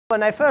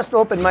When I first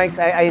opened Mike's,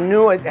 I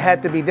knew it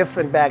had to be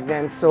different back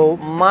then. So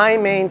my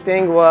main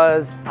thing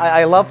was,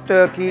 I love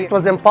turkey. It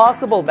was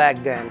impossible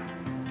back then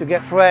to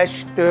get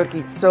fresh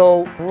turkey.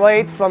 So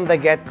right from the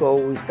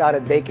get-go, we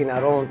started baking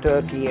our own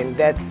turkey, and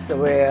that's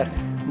where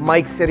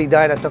Mike's City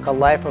Diner took a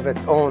life of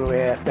its own,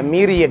 where the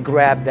media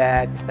grabbed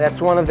that.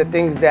 That's one of the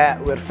things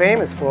that we're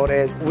famous for,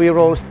 is we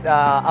roast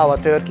our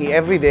turkey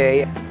every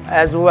day.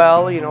 As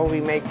well, you know,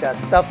 we make the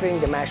stuffing,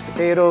 the mashed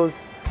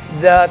potatoes.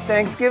 The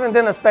Thanksgiving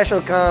dinner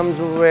special comes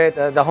with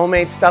the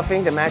homemade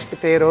stuffing, the mashed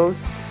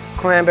potatoes,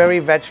 cranberry,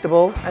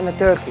 vegetable, and a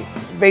turkey.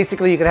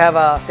 Basically, you could have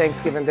a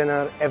Thanksgiving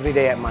dinner every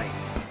day at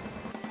Mike's.